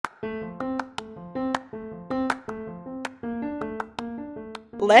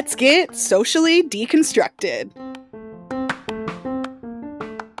Let's get socially deconstructed.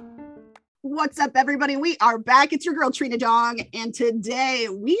 What's up, everybody? We are back. It's your girl, Trina Dong, and today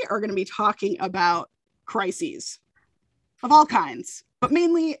we are going to be talking about crises of all kinds, but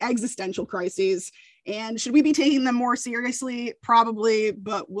mainly existential crises. And should we be taking them more seriously? Probably,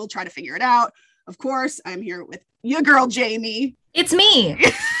 but we'll try to figure it out. Of course, I'm here with your girl, Jamie. It's me.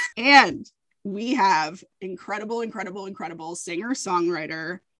 And we have incredible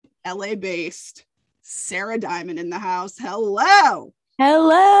singer-songwriter, LA-based Sarah Diamond in the house. Hello.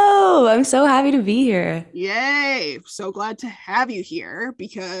 Hello. I'm so happy to be here. Yay. So glad to have you here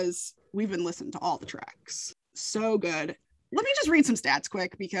because we've been listening to all the tracks. So good. Let me just read some stats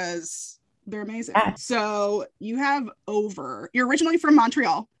quick because they're amazing. Yeah. So you have you're originally from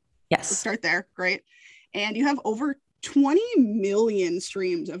Montreal. Yes. Let's start there. Great. And you have over 20 million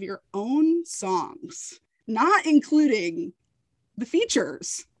streams of your own songs, not including the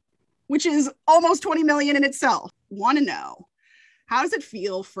features, which is almost 20 million in itself. Want to know, how does it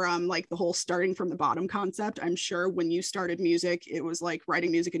feel from like the whole starting from the bottom concept? I'm sure when you started music, it was like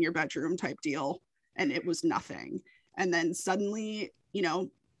writing music in your bedroom type deal, and it was nothing. And then suddenly, you know,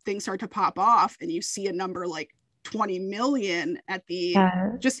 things start to pop off and you see a number like 20 million at the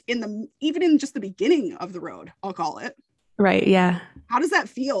even in just the beginning of the road, I'll call it. Right. Yeah. How does that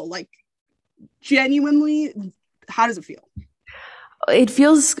feel? Like, genuinely, how does it feel? It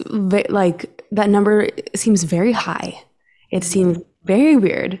feels like that number seems very high. It seems very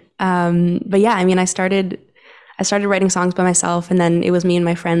weird. But yeah, I mean, I started writing songs by myself, and then it was me and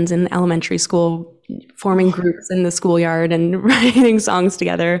my friends in elementary school forming groups in the schoolyard and writing songs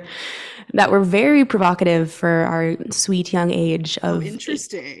together that were very provocative for our sweet young age of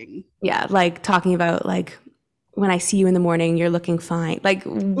interesting. Yeah, like talking about like, when I see you in the morning, you're looking fine. Like,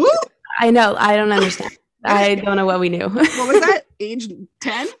 ooh. I know, I don't understand. I don't know what we knew. What was that? Age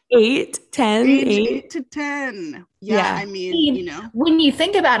 10? 8, 10, age 8 to 10. Yeah, I mean, you know. When you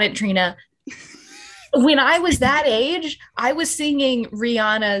think about it, Trina, when I was that age, I was singing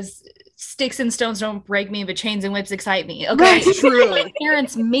Rihanna's "Sticks and Stones Don't Break Me, but Chains and Whips Excite Me." Okay, that's true. My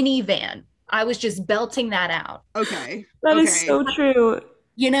parents' minivan. I was just belting that out. Okay, that is so true.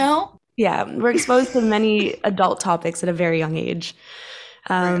 You know? Yeah, we're exposed to many adult topics at a very young age.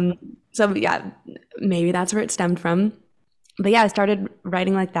 Right. So yeah, maybe that's where it stemmed from. But yeah, I started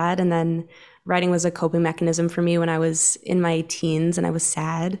writing like that, and then writing was a coping mechanism for me when I was in my teens and I was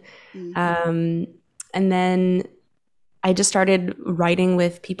sad. Mm-hmm. And then I just started writing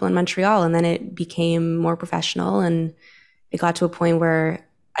with people in Montreal, and then it became more professional, and it got to a point where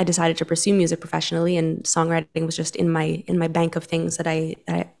I decided to pursue music professionally, and songwriting was just in my bank of things that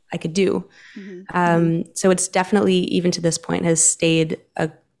I could do. Mm-hmm. So it's definitely, even to this point, has stayed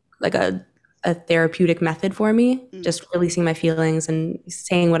a therapeutic method for me, just releasing my feelings and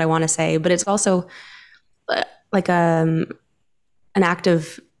saying what I want to say. But it's also like an act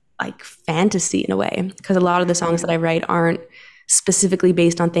of like fantasy in a way, because a lot of the songs that I write aren't specifically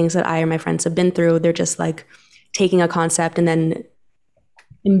based on things that I or my friends have been through. They're just like taking a concept and then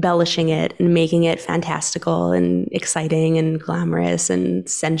embellishing it and making it fantastical and exciting and glamorous and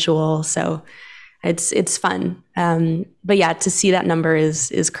sensual. So it's fun. But yeah, to see that number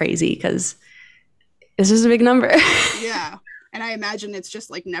is crazy, because it's just a big number. Yeah. And I imagine it's just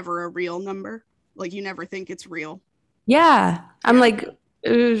like never a real number. Like, you never think it's real. Yeah. I'm like,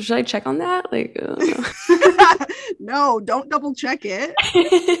 should I check on that? Like, no, don't double check it.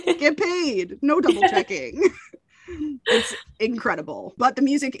 Get paid. No double checking. It's incredible. But the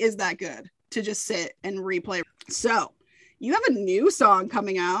music is that good to just sit and replay. So you have a new song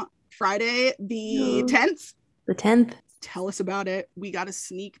coming out Friday, the 10th. The 10th. Tell us about it. We got a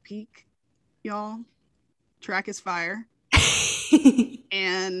sneak peek, y'all. Track is fire.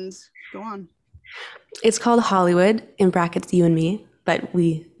 And go on. It's called Hollywood, in brackets You and Me, but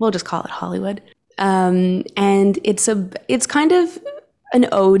we'll just call it Hollywood. And it's kind of an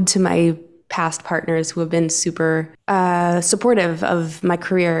ode to my past partners who have been super supportive of my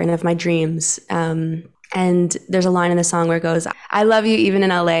career and of my dreams. And there's a line in the song where it goes, "I love you even in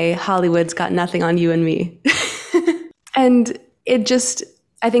LA, Hollywood's got nothing on you and me." And it just,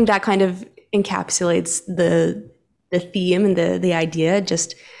 I think that kind of encapsulates the theme and the idea.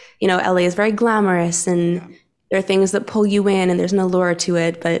 Just, you know, LA is very glamorous, and there are things that pull you in, and there's an allure to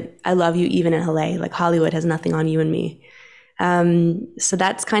it, but I love you even in LA. Like, Hollywood has nothing on you and me. So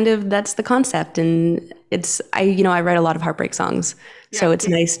that's the concept. And I write a lot of heartbreak songs. So Yeah. it's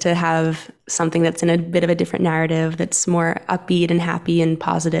nice to have something that's in a bit of a different narrative, that's more upbeat and happy and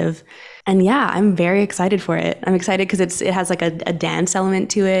positive. And yeah, I'm very excited for it. I'm excited because it has like a dance element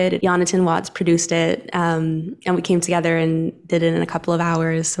to it. Jonathan Watts produced it, and we came together and did it in a couple of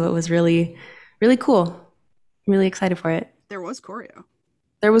hours. So it was really, really cool. I'm really excited for it. There was choreo.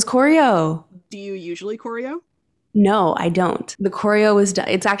 There was choreo. Do you usually choreo? No, I don't. The choreo was done.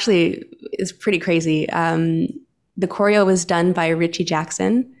 It's pretty crazy. The choreo was done by Richie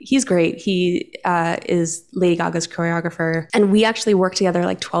Jackson. He's great. He is Lady Gaga's choreographer. And we actually worked together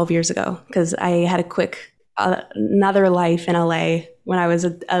like 12 years ago because I had a quick another life in LA when I was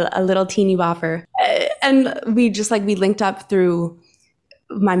a little teeny bopper. And we linked up through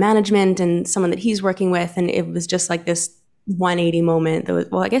my management and someone that he's working with. And it was just like this 180 moment. That was,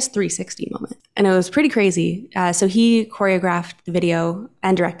 well, I guess 360 moment. And it was pretty crazy. So he choreographed the video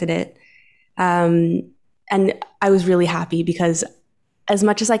and directed it. And I was really happy because as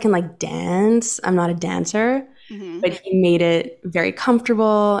much as I can like dance, I'm not a dancer, but he made it very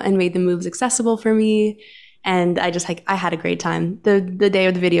comfortable and made the moves accessible for me. And I had a great time. The day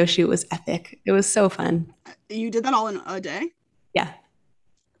of the video shoot was epic. It was so fun. You did that all in a day? Yeah.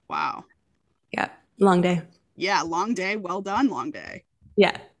 Wow. Yeah. Long day. Yeah. Long day. Well done. Long day.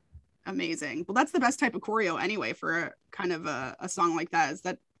 Yeah. Amazing. Well, that's the best type of choreo anyway for a kind of a song like that, is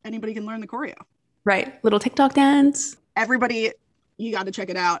that anybody can learn the choreo. Right. Little TikTok dance. Everybody, you got to check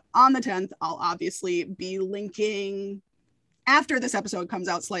it out. On the 10th, I'll obviously be linking after this episode comes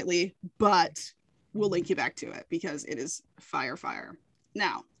out slightly, but we'll link you back to it because it is fire.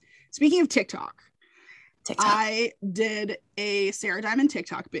 Now, speaking of TikTok, I did a Sarah Diamond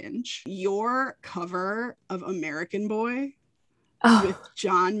TikTok binge. Your cover of American Boy with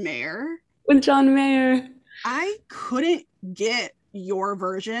John Mayer. With John Mayer. I couldn't get your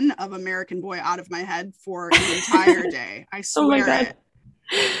version of American Boy out of my head for an entire day. I swear. Oh my God.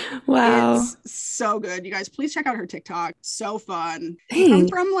 Wow. It's so good. You guys, please check out her TikTok. So fun. You come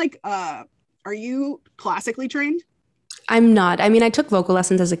from like, are you classically trained? I'm not. I mean, I took vocal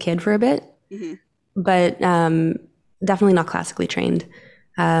lessons as a kid for a bit, but definitely not classically trained.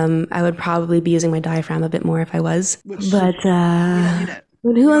 I would probably be using my diaphragm a bit more if I was. But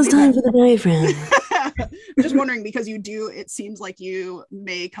who has time for the diaphragm? I'm just wondering because it seems like you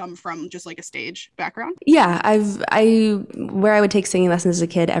may come from just like a stage background. Yeah, where I would take singing lessons as a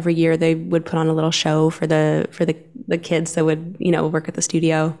kid, every year they would put on a little show for the kids that would, work at the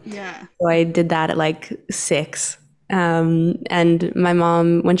studio. Yeah. So I did that at like 6. And my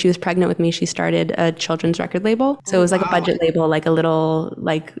mom, when she was pregnant with me, she started a children's record label. So it was like a budget label, like a little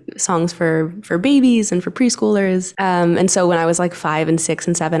like songs for babies and for preschoolers. And so when I was like 5 and 6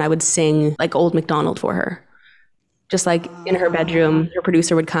 and 7, I would sing like Old MacDonald for her. Just like in her bedroom, her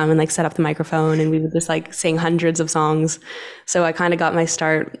producer would come and like set up the microphone and we would just like sing hundreds of songs. So I kind of got my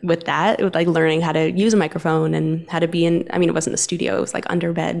start with that, with like learning how to use a microphone and how to be it wasn't a studio, it was like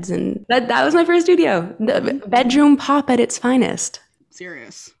under beds. And that was my first studio. The bedroom pop at its finest.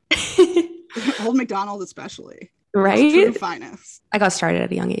 Serious. Old MacDonald especially. Right? True finest. I got started at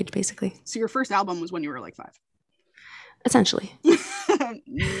a young age, basically. So your first album was when you were like 5? Essentially.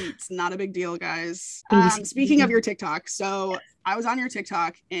 It's not a big deal, guys. Speaking of your TikTok, so I was on your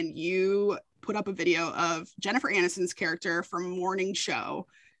TikTok and you put up a video of Jennifer Aniston's character from Morning Show,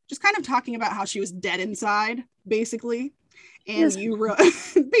 just kind of talking about how she was dead inside, basically. And you wrote,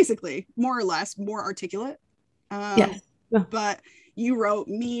 basically, more or less, more articulate. Yes. Yeah. But you wrote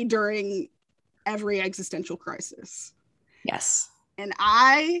me during every existential crisis. Yes. And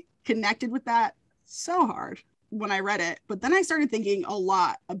I connected with that so hard when I read it, but then I started thinking a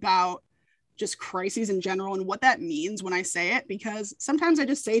lot about just crises in general and what that means when I say it, because sometimes I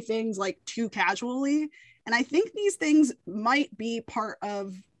just say things like too casually, and I think these things might be part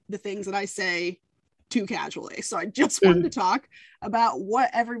of the things that I say too casually. So I just wanted to talk about what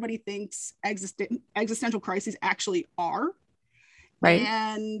everybody thinks existential crises actually are, right?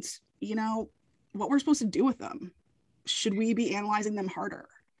 And what we're supposed to do with them. Should we be analyzing them harder?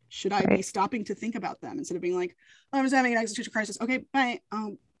 Should I be stopping to think about them instead of being like, oh, I was having an existential crisis. Okay, bye.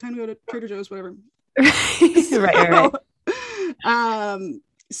 Time to go to Trader Joe's, whatever. Right.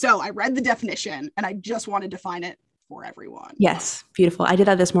 So I read the definition and I just want to define it for everyone. Yes, beautiful. I did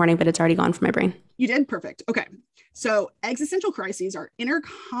that this morning, but it's already gone from my brain. You did? Perfect. Okay. So existential crises are inner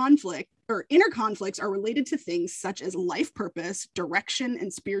conflicts are related to things such as life purpose, direction,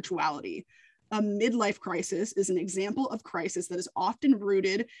 and spirituality. A midlife crisis is an example of crisis that is often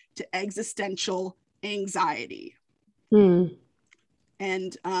rooted to existential anxiety. And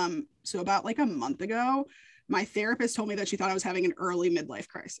so about like a month ago, my therapist told me that she thought I was having an early midlife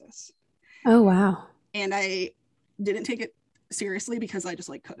crisis. Oh, wow. And I didn't take it seriously because I just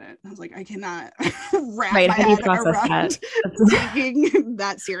like couldn't. I was like, I cannot wrap my How do you head process around that? taking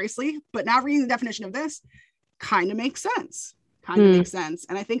that seriously. But now reading the definition of this kind of makes sense.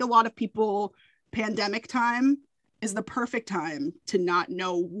 And I think a lot of people, pandemic time is the perfect time to not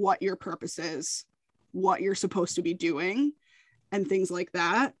know what your purpose is, what you're supposed to be doing, and things like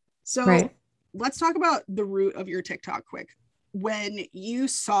that. So let's talk about the root of your TikTok quick. When you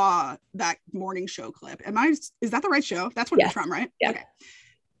saw that morning show clip, is that the right show? That's what it's from, right? Yeah. Okay.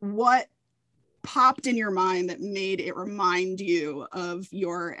 What popped in your mind that made it remind you of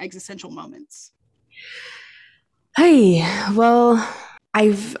your existential moments? Hey, well,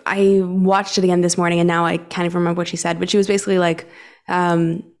 I watched it again this morning, and now I kind of remember what she said, but she was basically like,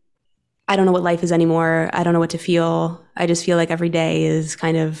 I don't know what life is anymore. I don't know what to feel. I just feel like every day is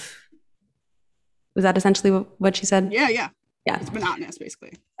kind of, was that essentially what she said? Yeah. Yeah. It's monotonous,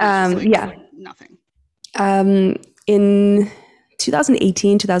 basically. Like nothing. In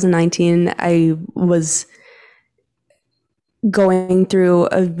 2018, 2019, I was going through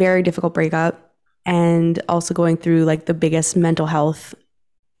a very difficult breakup and also going through like the biggest mental health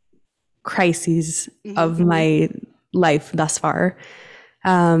crises of my life thus far.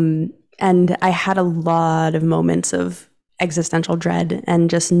 And I had a lot of moments of existential dread and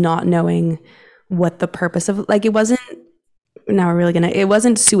just not knowing what the purpose of, like, it wasn't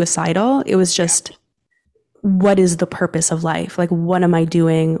suicidal. It was just, what is the purpose of life? Like, what am I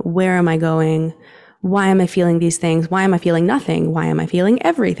doing? Where am I going? Why am I feeling these things? Why am I feeling nothing? Why am I feeling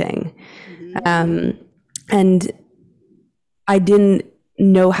everything? And I didn't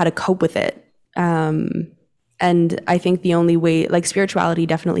know how to cope with it. And I think the only way, like, spirituality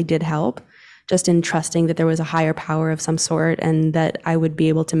definitely did help, just in trusting that there was a higher power of some sort and that I would be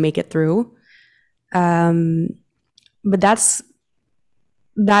able to make it through. But that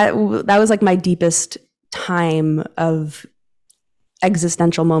was like my deepest time of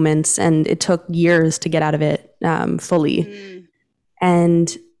existential moments, and it took years to get out of it fully.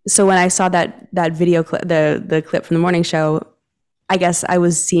 And so when I saw that video clip, the clip from the morning show, I guess I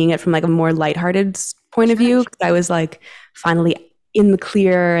was seeing it from like a more lighthearted point of view, because I was like finally in the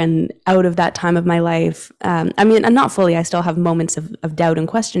clear and out of that time of my life. I mean, and not fully, I still have moments of doubt and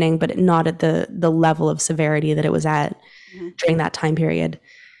questioning, but not at the level of severity that it was at during that time period.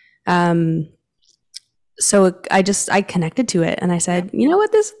 So I connected to it, and I said, you know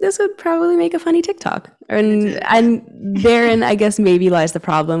what, this would probably make a funny TikTok. And therein, I guess, maybe lies the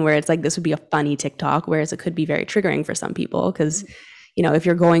problem, where it's like, this would be a funny TikTok, whereas it could be very triggering for some people, because, you know, if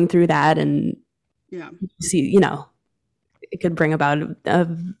you're going through that and see, you know, it could bring about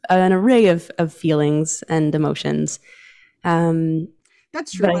an array of feelings and emotions.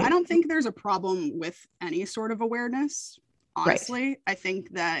 That's true. But I don't think there's a problem with any sort of awareness, honestly. I think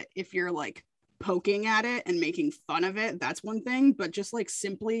that if you're like poking at it and making fun of it, that's one thing, but just like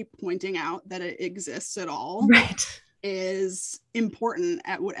simply pointing out that it exists at all is important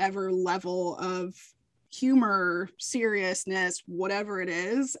at whatever level of humor, seriousness, whatever it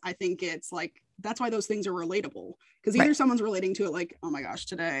is. I think it's like, that's why those things are relatable, because either someone's relating to it like, oh my gosh,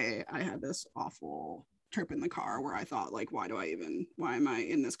 today I had this awful trip in the car where I thought, like, why am I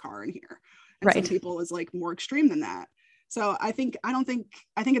in this car in here? And some people is like more extreme than that. So I think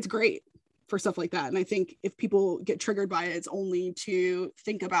it's great for stuff like that. And I think if people get triggered by it, it's only to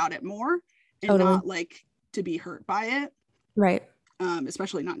think about it more and not like to be hurt by it.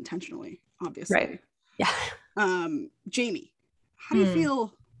 Especially not intentionally, obviously. Jamie, how do you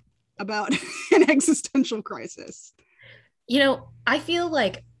feel about an existential crisis? You know, I feel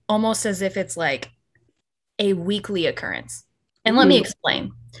like almost as if it's like a weekly occurrence. And let me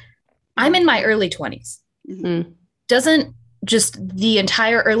explain. I'm in my early 20s. Doesn't just the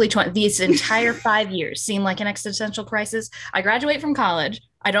entire early 20s, these entire 5 years seem like an existential crisis? I graduate from college.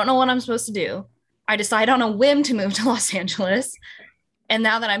 I don't know what I'm supposed to do. I decide on a whim to move to Los Angeles. And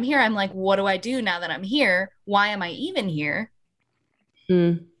now that I'm here, I'm like, what do I do now that I'm here? Why am I even here?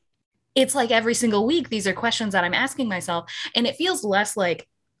 It's like every single week, these are questions that I'm asking myself. And it feels less like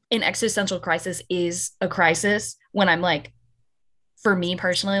an existential crisis is a crisis when I'm like, for me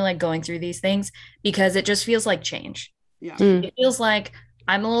personally, like going through these things, because it just feels like change. It feels like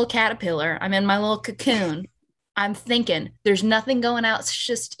I'm a little caterpillar. I'm in my little cocoon. I'm thinking there's nothing going out.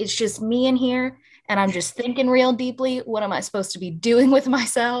 It's just me in here. And I'm just thinking real deeply, what am I supposed to be doing with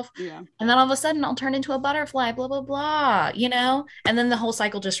myself? And then all of a sudden I'll turn into a butterfly, blah, blah, blah, you know? And then the whole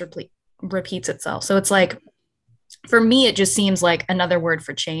cycle just repeats itself. So it's like, for me, it just seems like another word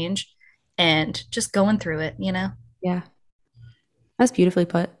for change and just going through it, you know? Yeah. That's beautifully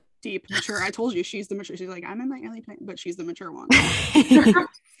put. Deep, mature. I told you she's the mature. She's like, I'm in my early 20s, but she's the mature one.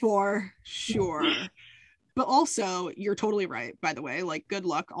 For sure. But also, you're totally right, by the way. Like, good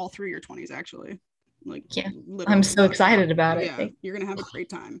luck all through your 20s, actually. Like, yeah, I'm so excited about it. Yeah, you're gonna have a great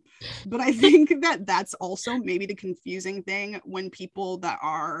time. But I think that that's also maybe the confusing thing when people that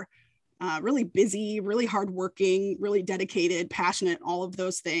are really busy, really hardworking, really dedicated, passionate, all of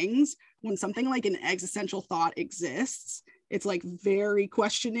those things, when something like an existential thought exists, it's like very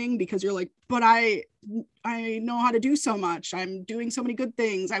questioning, because you're like, but I know how to do so much. I'm doing so many good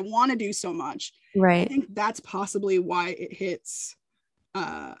things. I want to do so much. Right. I think that's possibly why it hits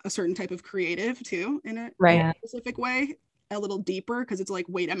a certain type of creative too, in a specific way, a little deeper, because it's like,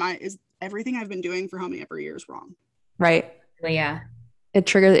 wait, is everything I've been doing for how many ever years wrong? Right. Well, yeah. It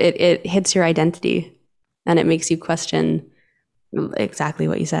triggers, it hits your identity, and it makes you question exactly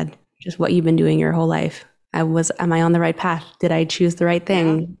what you said, just what you've been doing your whole life. Am I on the right path? Did I choose the right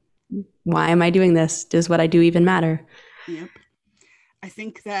thing? Yeah. Why am I doing this? Does what I do even matter? Yep. I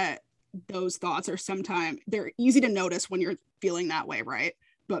think that those thoughts are sometimes, they're easy to notice when you're feeling that way, right?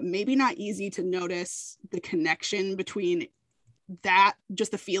 But maybe not easy to notice the connection between that,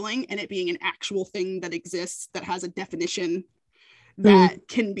 just the feeling, and it being an actual thing that exists, that has a definition, that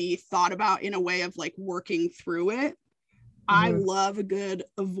can be thought about in a way of like working through it. I love a good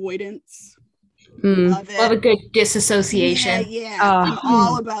avoidance. Love it. Love a good disassociation. Yeah. I'm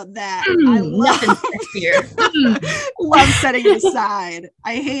all about that. I love setting it aside.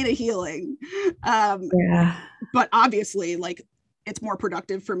 I hate a healing. But obviously, like, it's more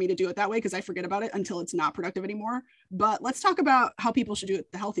productive for me to do it that way, because I forget about it until it's not productive anymore. But let's talk about how people should do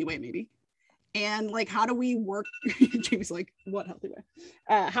it the healthy way, maybe. And like, how do we work? Jamie's like, what healthy way?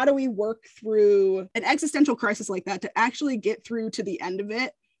 How do we work through an existential crisis like that to actually get through to the end of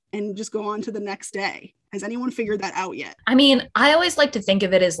it and just go on to the next day? Has anyone figured that out yet? I mean, I always like to think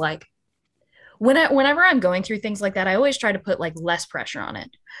of it as like, whenever I'm going through things like that, I always try to put like less pressure on it.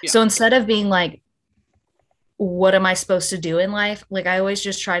 Yeah. So instead of being like, what am I supposed to do in life? Like, I always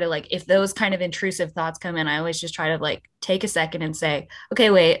just try to, like, if those kind of intrusive thoughts come in, I always just try to like take a second and say, okay,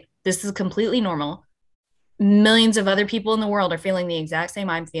 wait, this is completely normal. Millions of other people in the world are feeling the exact same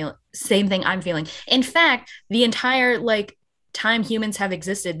thing I'm feeling. In fact, the entire like time humans have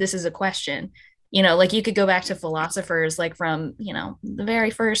existed, this is a question. You know, like, you could go back to philosophers like from, you know, the very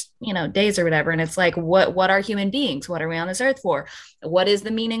first, you know, days or whatever. And it's like, what are human beings? What are we on this earth for? What is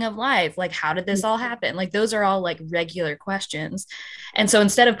the meaning of life? Like, how did this all happen? Like, those are all like regular questions. And so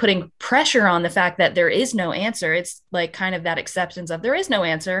instead of putting pressure on the fact that there is no answer, it's like kind of that acceptance of there is no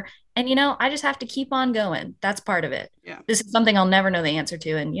answer. And, you know, I just have to keep on going. That's part of it. Yeah. This is something I'll never know the answer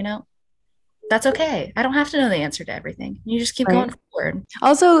to. And, you know, that's okay. I don't have to know the answer to everything. You just keep going forward.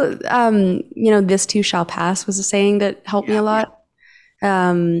 Also, you know, this too shall pass was a saying that helped me a lot.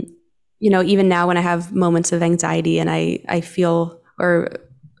 You know, even now when I have moments of anxiety and I feel, or,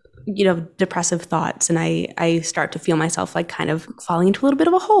 you know, depressive thoughts, and I start to feel myself like kind of falling into a little bit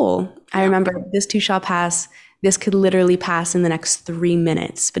of a hole. I remember this too shall pass. This could literally pass in the next 3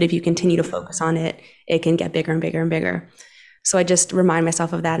 minutes. But if you continue to focus on it, it can get bigger and bigger and bigger. So I just remind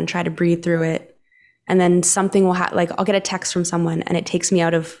myself of that and try to breathe through it. And then something will like, I'll get a text from someone and it takes me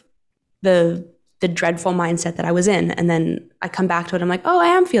out of the dreadful mindset that I was in. And then I come back to it. I'm like, oh, I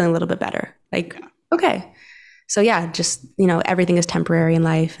am feeling a little bit better. Like, okay. So yeah, just, you know, everything is temporary in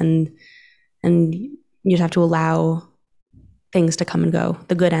life, and you just have to allow things to come and go,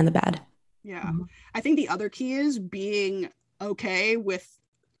 the good and the bad. Yeah. I think the other key is being okay with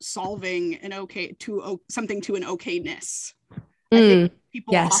solving something to an okayness. I think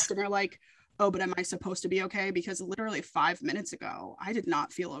people often are like, oh, but am I supposed to be okay? Because literally 5 minutes ago, I did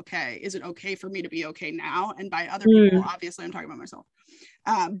not feel okay. Is it okay for me to be okay now? And by other people, obviously I'm talking about myself.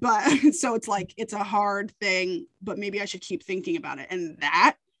 But so it's like, it's a hard thing, but maybe I should keep thinking about it. And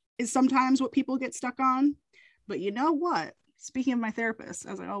that is sometimes what people get stuck on. But you know what? Speaking of my therapist,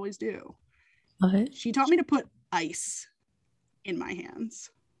 as I always do, she taught me to put ice in my hands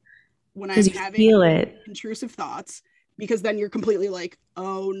when I'm having intrusive thoughts, because then you're completely like,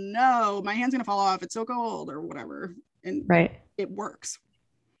 oh no, my hand's gonna fall off, it's so cold, or whatever. And it works.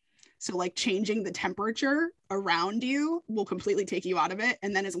 So like, changing the temperature around you will completely take you out of it.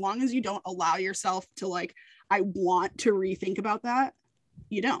 And then as long as you don't allow yourself to like, I want to rethink about that,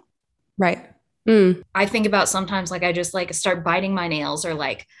 you don't. I think about sometimes, like, I just like start biting my nails, or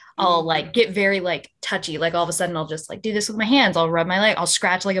like I'll like get very like touchy, like all of a sudden I'll just like do this with my hands, I'll rub my leg, I'll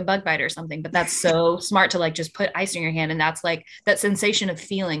scratch like a bug bite or something. But that's so smart to like just put ice in your hand, and that's like that sensation of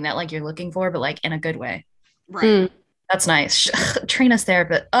feeling that like you're looking for, but like in a good way. That's nice. Trina's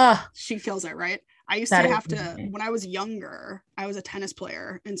therapist, she kills it, right? I used to have to, when I was younger, I was a tennis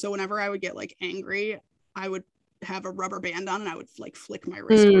player. And so whenever I would get like angry, I would have a rubber band on and I would like flick my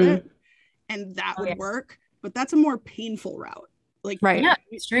wrist with it. And that would work. But that's a more painful route. Like, yeah,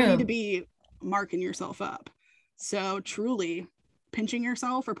 it's true. You need to be marking yourself up. So truly pinching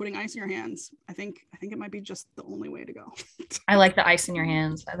yourself or putting ice in your hands, I think it might be just the only way to go. I like the ice in your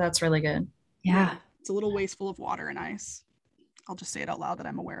hands. That's really good. Yeah. It's a little wasteful of water and ice. I'll just say it out loud that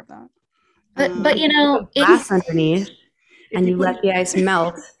I'm aware of that. But you know, glass underneath, and you let the ice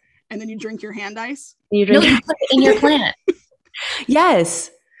melt, and then you drink your hand ice. You put it in your plant.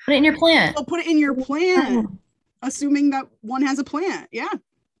 Yes, put it in your plant. Oh, put it in your plant, assuming that one has a plant. Yeah,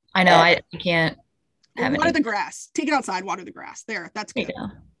 I know. I can't. Water the grass. Take it outside. Water the grass. That's good.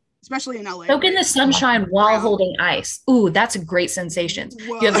 Especially in LA. Soak in the sunshine while holding ice. Ooh, that's a great sensation.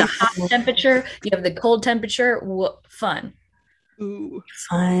 Whoa. You have the hot temperature. You have the cold temperature. Fun. Ooh,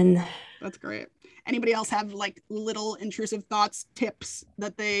 fun. That's great. Anybody else have like little intrusive thoughts, tips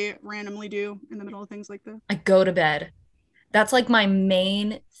that they randomly do in the middle of things like this? I go to bed. That's like my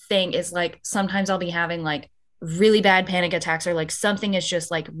main thing is like sometimes I'll be having like really bad panic attacks or like something is just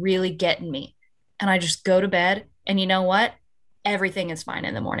like really getting me. And I just go to bed and you know what? Everything is fine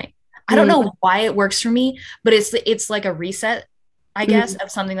in the morning. I don't know why it works for me, but it's like a reset, I guess, of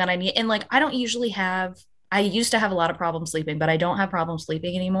something that I need. And like I used to have a lot of problems sleeping, but I don't have problems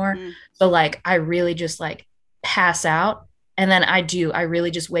sleeping anymore. So like, I really just like pass out. And then I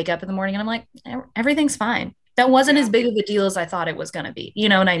really just wake up in the morning and I'm like, everything's fine. That wasn't as big of a deal as I thought it was going to be. You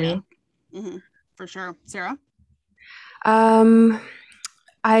know what I mean? Mm-hmm. For sure. Sarah?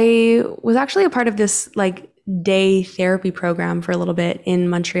 I was actually a part of this like day therapy program for a little bit in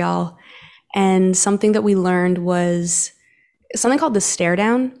Montreal. And something that we learned was something called the stare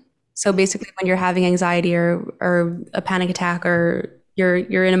down. So basically when you're having anxiety or a panic attack or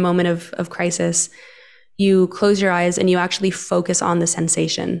you're in a moment of crisis, you close your eyes and you actually focus on the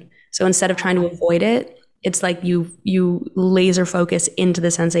sensation. So instead of trying to avoid it, it's like you laser focus into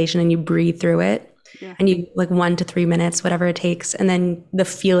the sensation and you breathe through it. Yeah. And you like 1 to 3 minutes, whatever it takes. And then the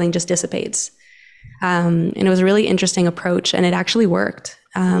feeling just dissipates. And it was a really interesting approach and it actually worked.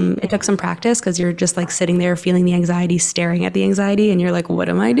 It took some practice because you're just like sitting there feeling the anxiety, staring at the anxiety, and you're like, what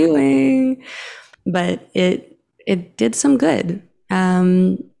am I doing? But it did some good.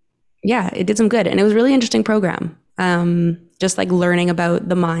 It did some good. And it was a really interesting program. Just like learning about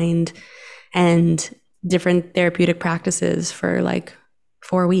the mind and different therapeutic practices for like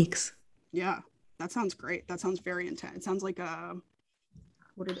 4 weeks. Yeah, that sounds great. That sounds very intense. It sounds like a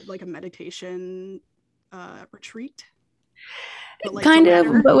meditation retreat. But like kind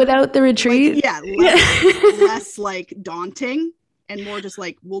of, but without the retreat. Like, less like daunting and more just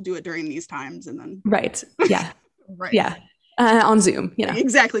like we'll do it during these times and then right. Yeah. Right. Yeah. On Zoom. Yeah.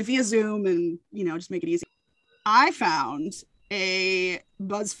 Exactly. Via Zoom and just make it easy. I found a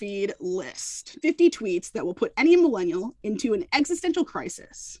BuzzFeed list, 50 tweets that will put any millennial into an existential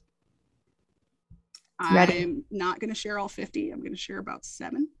crisis. Ready. I'm not going to share all 50. I'm going to share about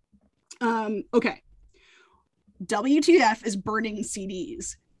 7. Okay. WTF is burning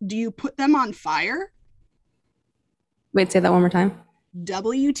CDs. Do you put them on fire? Wait, say that one more time.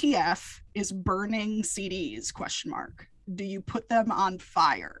 WTF is burning CDs, ? Do you put them on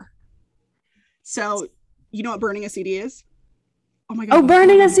fire? So, you know what burning a CD is? Oh my God. Oh,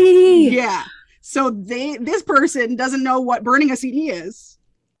 burning a CD. Yeah. So this person doesn't know what burning a CD is.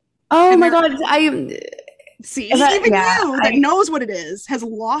 Oh my God. Even you that knows what it is has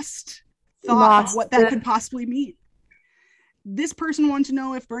lost thought of what that could possibly mean. This person wanted to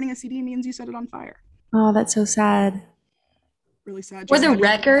know if burning a CD means you set it on fire. Oh, that's so sad. Really sad. For the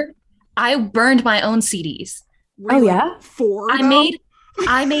record, I burned my own CDs. Really? Oh yeah? 4?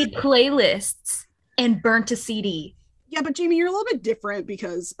 I made playlists and burnt a CD. Yeah, but Jamie, you're a little bit different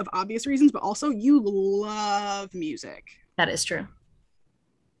because of obvious reasons, but also you love music. That is true.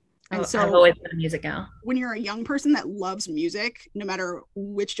 And so I've always been a music gal. When you're a young person that loves music, no matter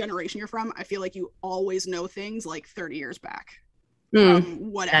which generation you're from, I feel like you always know things like 30 years back.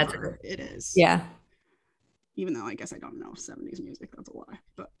 Whatever it is. Yeah. Even though I guess I don't know 70s music. That's a lie.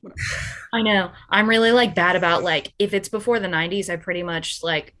 But whatever. I know. I'm really like bad about like if it's before the 90s, I pretty much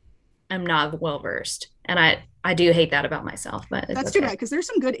like I'm not well versed. And I do hate that about myself. But that's too bad because there's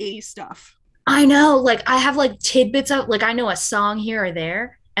some good 80s stuff. I know. Like I have like tidbits of like I know a song here or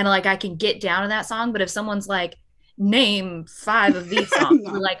there. And like I can get down in that song, but if someone's like, name 5 of these songs,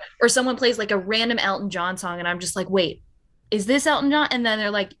 or someone plays like a random Elton John song, and I'm just like, wait, is this Elton John? And then they're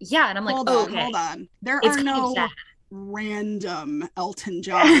like, yeah, and I'm like, hold on. There are no random Elton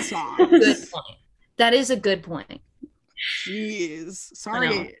John songs. Good point. That is a good point. Jeez,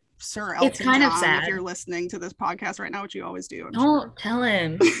 sorry Sir Elton It's kind of John, sad. if you're listening to this podcast right now, which you always do. I'm Don't tell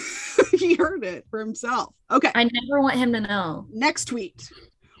him. sure. He heard it for himself. Okay. I never want him to know. Next tweet.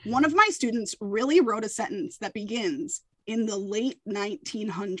 One of my students really wrote a sentence that begins in the late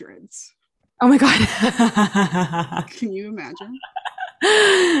 1900s. Oh my God. Can you imagine?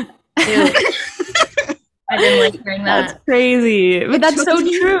 I didn't like hearing that. That's crazy. But that's so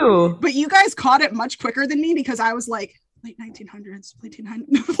true. But you guys caught it much quicker than me because I was like, late 1900s, late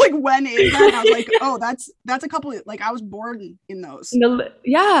 1900s. Like, when is that? And I was like, oh, that's a couple of, like, I was born in those.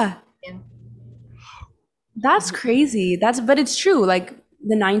 Yeah. That's crazy. But it's true. Like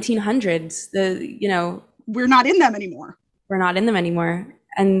the 1900s, We're not in them anymore. We're not in them anymore.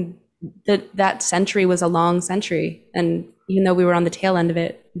 And that century was a long century. And even though we were on the tail end of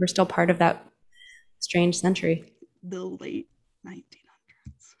it, we're still part of that strange century. The late 1900s.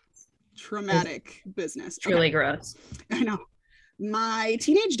 Traumatic business. Truly gross. I know. My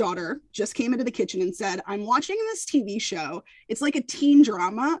teenage daughter just came into the kitchen and said, I'm watching this TV show. It's like a teen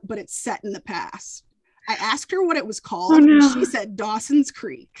drama, but it's set in the past. I asked her what it was called. And she said Dawson's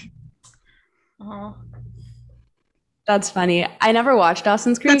Creek. Oh, that's funny. I never watched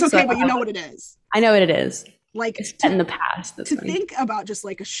Dawson's Creek. That's okay, but you know what it is. I know what it is. Like, it's set in the past. That's to funny. Think about just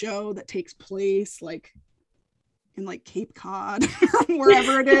like a show that takes place like in like Cape Cod or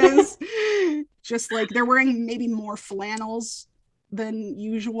wherever it is. Just like they're wearing maybe more flannels than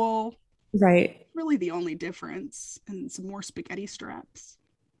usual. Right. Really the only difference. And some more spaghetti straps.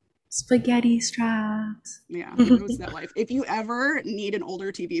 Spaghetti straps. Yeah, it was that life. If you ever need an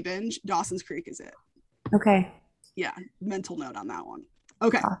older TV binge, Dawson's Creek is it. Okay. Yeah, mental note on that one.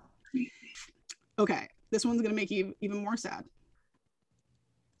 Okay. Okay, this one's gonna make you even more sad.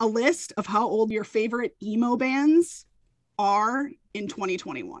 A list of how old your favorite emo bands are in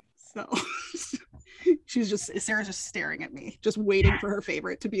 2021. So Sarah's just staring at me, just waiting for her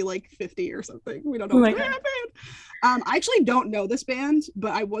favorite to be like 50 or something. We don't know what's gonna happen. I actually don't know this band,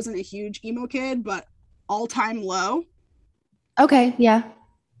 but I wasn't a huge emo kid, but All Time Low. Okay, yeah.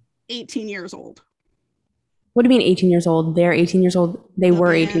 18 years old. What do you mean 18 years old? They're 18 years old. They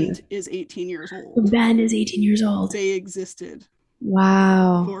were 18. The band is 18 years old. The band is 18 years old. They existed.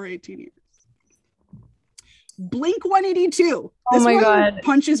 Wow. For 18 years. Blink 182. Oh my one God.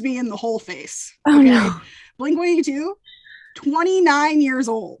 Punches me in the whole face. Oh no. Blink 182, 29 years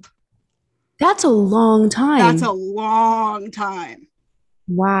old. That's a long time. That's a long time.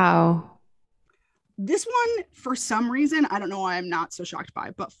 Wow. This one, for some reason, I don't know why I'm not so shocked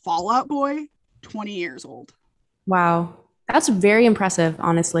by, but Fall Out Boy, 20 years old. Wow. That's very impressive,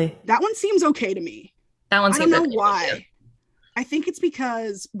 honestly. That one seems okay to me. That one seems I don't know why. I think it's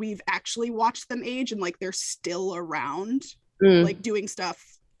because we've actually watched them age and like they're still around, like doing stuff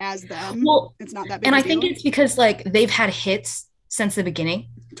as them. Well, it's not that big. And I think it's because like they've had hits since the beginning.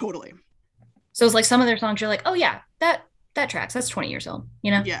 Totally. So it's like some of their songs you're like, oh yeah, that tracks. That's 20 years old,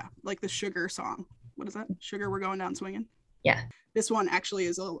 you know? Yeah, like the Sugar song. What is that? Sugar, We're Going Down Swinging. Yeah. This one actually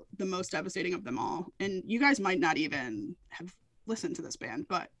is the most devastating of them all. And you guys might not even have listened to this band,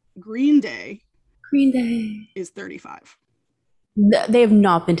 but Green Day is 35. They have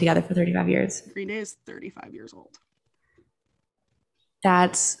not been together for 35 years. Green Day is 35 years old.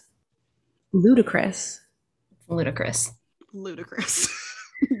 That's ludicrous. Ludicrous.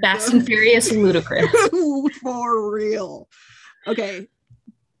 Fast and Furious ludicrous. For real. Okay.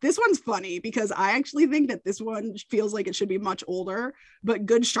 This one's funny because I actually think that this one feels like it should be much older, but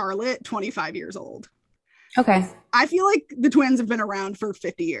Good Charlotte, 25 years old. Okay. I feel like the Twins have been around for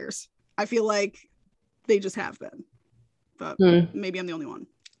 50 years. I feel like they just have been. But maybe I'm the only one.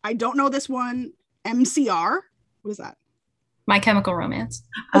 I don't know this one. MCR. What is that? My Chemical Romance.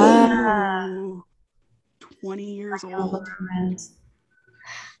 20 years old.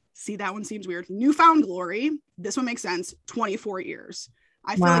 See, that one seems weird. Newfound Glory. This one makes sense. 24 years.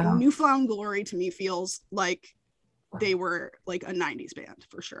 I feel like Newfound Glory to me feels like they were like a 90s band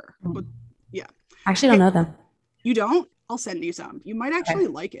for sure. But yeah. Actually, I don't know them. You don't? I'll send you some. You might actually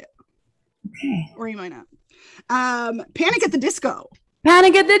like it. Okay. Or you might not. Panic at the Disco.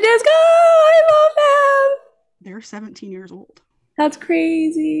 Panic at the Disco. I love them. They're 17 years old. That's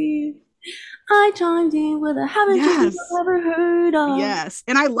crazy. I chimed in with a haven't you ever heard of. Yes.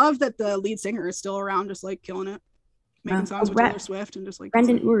 And I love that the lead singer is still around, just like killing it. Making songs with Taylor Swift and just like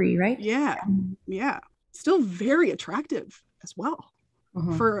Brendan Urie, right? Yeah. Yeah. Still very attractive as well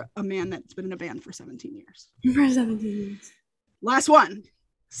for a man that's been in a band for 17 years. For 17 years. Last one.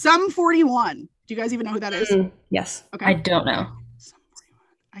 Sum 41. Do you guys even know who that is? Yes. Okay. I don't know. Sum 41.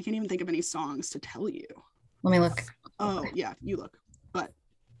 I can't even think of any songs to tell you. Let me look. Oh, yeah, you look. But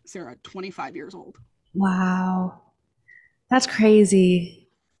Sarah, 25 years old. Wow. That's crazy.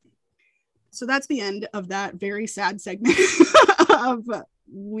 So that's the end of that very sad segment of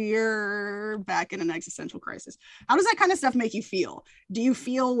we're back in an existential crisis. How does that kind of stuff make you feel? Do you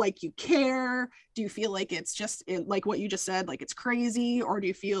feel like you care? Do you feel like it's just like what you just said, like it's crazy? Or do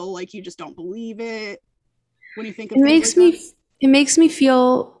you feel like you just don't believe it? When you think of it makes me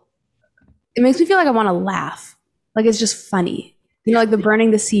feel like I want to laugh. Like it's just funny. You know, like the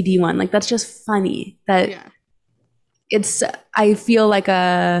burning the CD one, like that's just funny. That it's, I feel like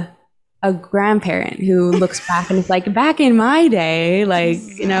a grandparent who looks back and is like, back in my day, like,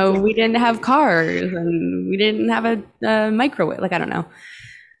 you know, we didn't have cars and we didn't have a microwave. Like, I don't know.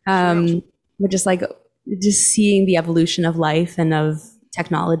 But just like, just seeing the evolution of life and of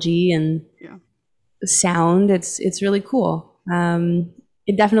technology and sound, it's really cool.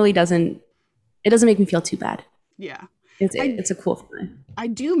 It definitely doesn't make me feel too bad. Yeah. It's a cool feeling. I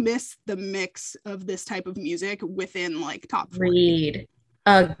do miss the mix of this type of music within like top 40.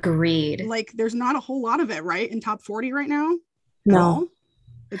 Agreed. Like there's not a whole lot of it, right? In top 40 right now? No.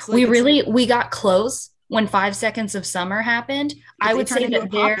 It's like we got close when 5 Seconds of Summer happened. I would say that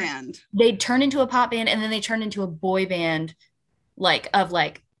they turned into a pop band and then they turned into a boy band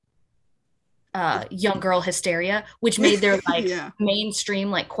young girl hysteria, which made their like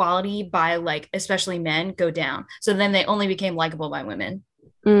mainstream like quality by like especially men go down. So then they only became likable by women.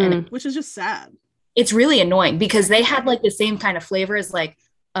 Which is just sad. It's really annoying because they had like the same kind of flavor as like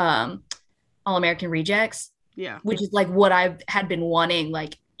All American Rejects. Yeah. Which is like what I had been wanting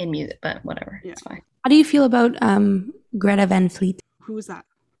like in music, but whatever. Yeah. It's fine. How do you feel about Greta Van Fleet? Who is that?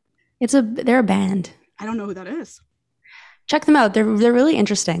 They're a band. I don't know who that is. Check them out. They're really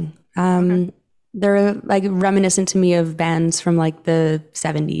interesting. Okay. They're like reminiscent to me of bands from like the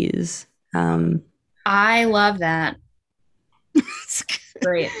 70s. I love that.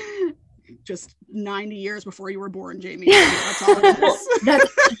 Great. Just 90 years before you were born, Jamie. That's all it is.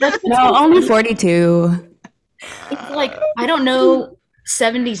 that's no, only 42. It's like, I don't know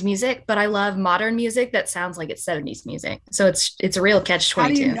 70s music, but I love modern music that sounds like it's 70s music. So it's a real catch-22. How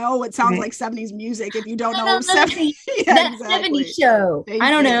do you know it sounds like 70s music if you don't know 70s? Yeah, exactly. 70s show. I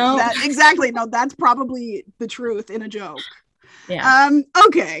don't know. Exactly. No, that's probably the truth in a joke. Yeah.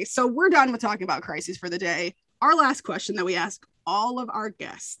 Okay, so we're done with talking about crises for the day. Our last question that we ask all of our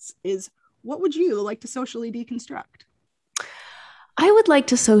guests is, what would you like to socially deconstruct? I would like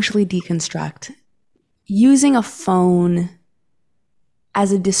to socially deconstruct using a phone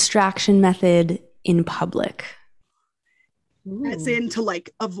as a distraction method in public. Ooh. As in to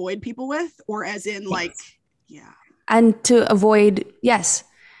like avoid people with, or as in like, yeah. And to avoid, yes.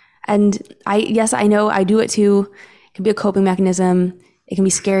 And I know I do it too. It can be a coping mechanism. It can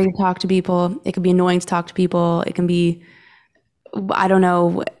be scary to talk to people. It can be annoying to talk to people. It can be, I don't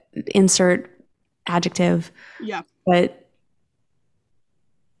know, insert adjective. Yeah. But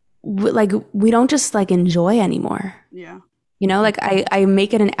like, we don't just like enjoy anymore. Yeah. You know, like I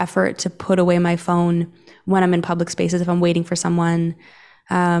make it an effort to put away my phone when I'm in public spaces, if I'm waiting for someone,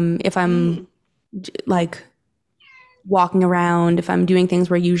 if I'm like walking around, if I'm doing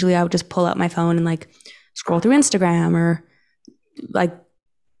things where usually I would just pull out my phone and like scroll through Instagram or like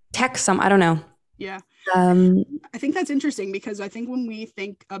text I don't know. Yeah. I think that's interesting because I think when we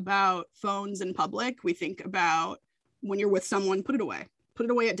think about phones in public, we think about when you're with someone, put it away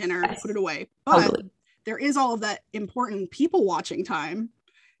at dinner, yes. Put it away. But totally. There is all of that important people watching time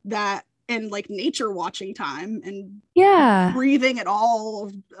and like nature watching time and breathing at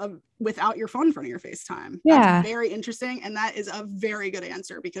all without your phone in front of your face time. That's very interesting. And that is a very good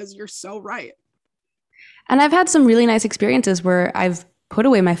answer because you're so right. And I've had some really nice experiences where I've put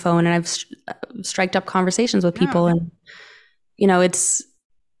away my phone and I've striked up conversations with people. And, you know,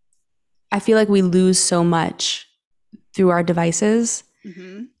 I feel like we lose so much through our devices.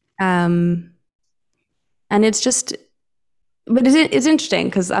 Mm-hmm. And it's just, but it's interesting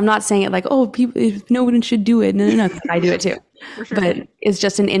because I'm not saying it like, oh, people, no one should do it. No, I do it too. Sure. But it's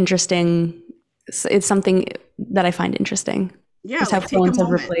just it's something that I find interesting. Yeah. Just how phones have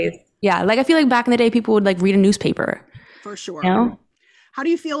replaced. Yeah. Like I feel like back in the day, people would like read a newspaper. For sure. You know? How do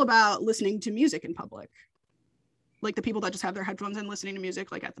you feel about listening to music in public? Like the people that just have their headphones and listening to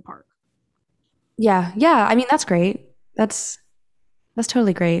music like at the park. Yeah. Yeah. I mean, that's great. That's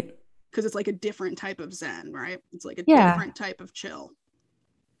totally great. Because it's like a different type of zen, right? It's like a different type of chill.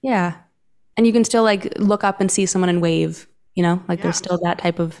 Yeah. And you can still like look up and see someone and wave, you know, like there's still that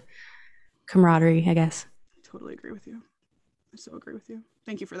type of camaraderie, I guess. I totally agree with you. I so agree with you.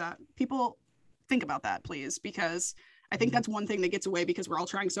 Thank you for that. People, think about that, please, because I think that's one thing that gets away because we're all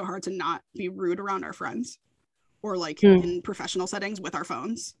trying so hard to not be rude around our friends or like in professional settings with our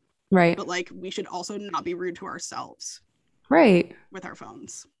phones. Right. But like we should also not be rude to ourselves. Right. With our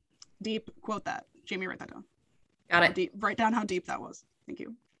phones. Deep. Quote that. Jamie, write that down. Got it. Deep. Write down how deep that was. Thank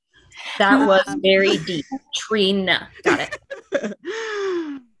you. That was very deep. Trina. Got it.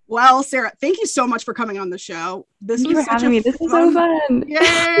 Well, Sarah, thank you so much for coming on the show. Thank you for having me. This is so fun.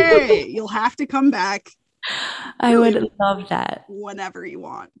 Yay! You'll have to come back. I would love that. Whenever you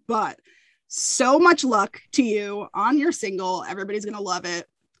want. But so much luck to you on your single. Everybody's going to love it.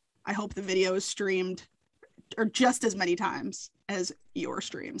 I hope the video is streamed or just as many times as your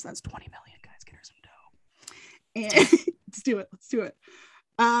streams. That's 20 million, guys. Get her some dough. And let's do it. Let's do it.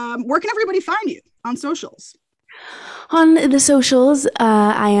 Where can everybody find you on socials? On the socials,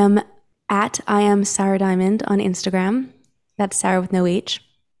 I am Sarah Diamond on Instagram. That's Sarah with no H.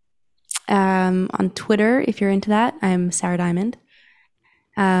 On Twitter, if you're into that, I'm Sarah Diamond.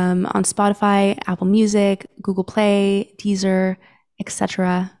 On Spotify, Apple Music, Google Play, Deezer,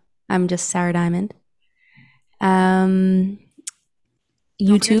 etc. I'm just Sarah Diamond.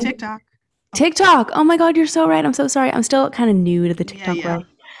 YouTube, TikTok. Oh my God, you're so right. I'm so sorry. I'm still kind of new to the TikTok world.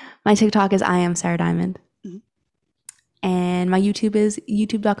 My TikTok is I am Sarah Diamond. Mm-hmm. And my YouTube is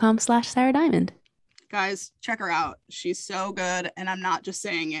youtube.com/Sarah Diamond. Guys, check her out. She's so good. And I'm not just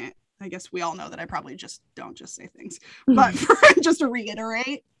saying it. I guess we all know that I probably just don't just say things. But just to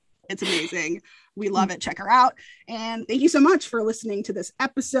reiterate, it's amazing. We love it. Check her out. And thank you so much for listening to this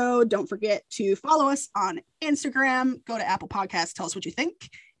episode. Don't forget to follow us on Instagram. Go to Apple Podcasts. Tell us what you think.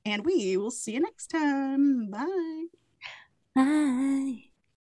 And we will see you next time. Bye. Bye.